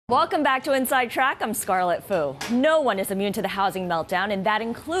Welcome back to InsideTrack. I'm Scarlet Fu. No one is immune to the housing meltdown, and that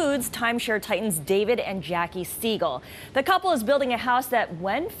includes timeshare titans David and Jackie Siegel. The couple is building a house that,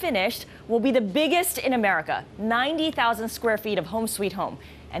 when finished, will be the biggest in America, 90,000 square feet of home sweet home,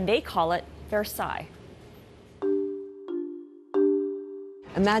 and they call it Versailles.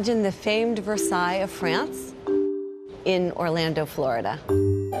 Imagine the famed Versailles of France in Orlando, Florida.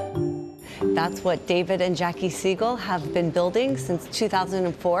 That's what David and Jackie Siegel have been building since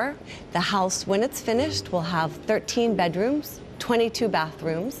 2004. The house, when it's finished, will have 13 bedrooms, 22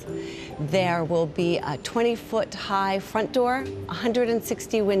 bathrooms. There will be a 20-foot high front door,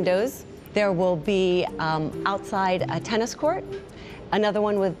 160 windows. There will be outside a tennis court, another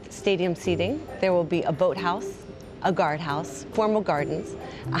one with stadium seating. There will be a boathouse, a guardhouse, formal gardens,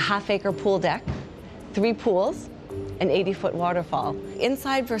 a half-acre pool deck, 3 pools, an 80-foot waterfall.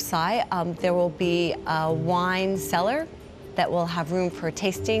 Inside Versailles, there will be a wine cellar that will have room for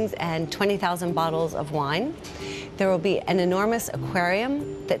tastings and 20,000 bottles of wine. There will be an enormous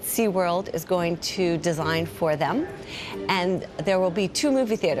aquarium that SeaWorld is going to design for them. And there will be 2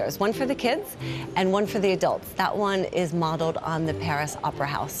 movie theaters, one for the kids and one for the adults. That one is modeled on the Paris Opera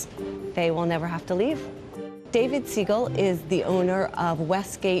House. They will never have to leave. David Siegel is the owner of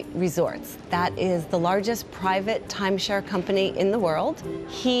Westgate Resorts. That is the largest private timeshare company in the world.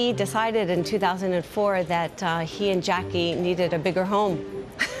 He decided in 2004 that he and Jackie needed a bigger home.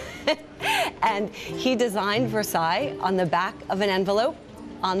 And he designed Versailles on the back of an envelope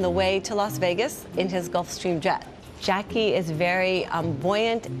on the way to Las Vegas in his Gulfstream jet. Jackie is very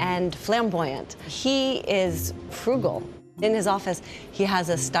buoyant and flamboyant. He is frugal. In his office, he has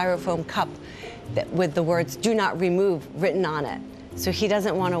a styrofoam cup with the words "do not remove" written on it. So he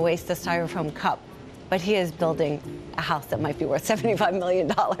doesn't want to waste the styrofoam cup, but he is building a house that might be worth $75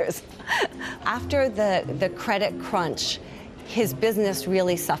 million. After the credit crunch, his business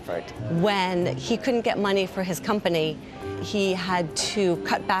really suffered. When he couldn't get money for his company, he had to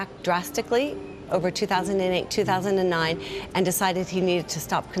cut back drastically over 2008, 2009, and decided he needed to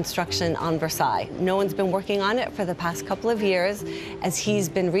stop construction on Versailles. No one's been working on it for the past couple of years as he's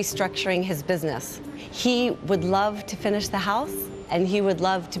been restructuring his business. He would love to finish the house, and he would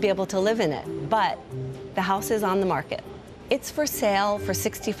love to be able to live in it, but the house is on the market. It's for sale for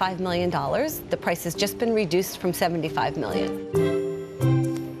 $65 million. The price has just been reduced from $75 million.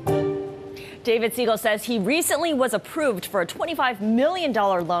 David Siegel says he recently was approved for a $25 million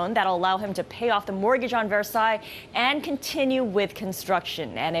loan that'll allow him to pay off the mortgage on Versailles and continue with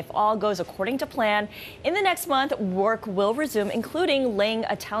construction. And if all goes according to plan, in the next month, work will resume, including laying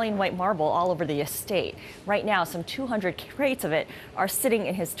Italian white marble all over the estate. Right now, some 200 crates of it are sitting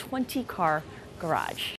in his 20-car garage.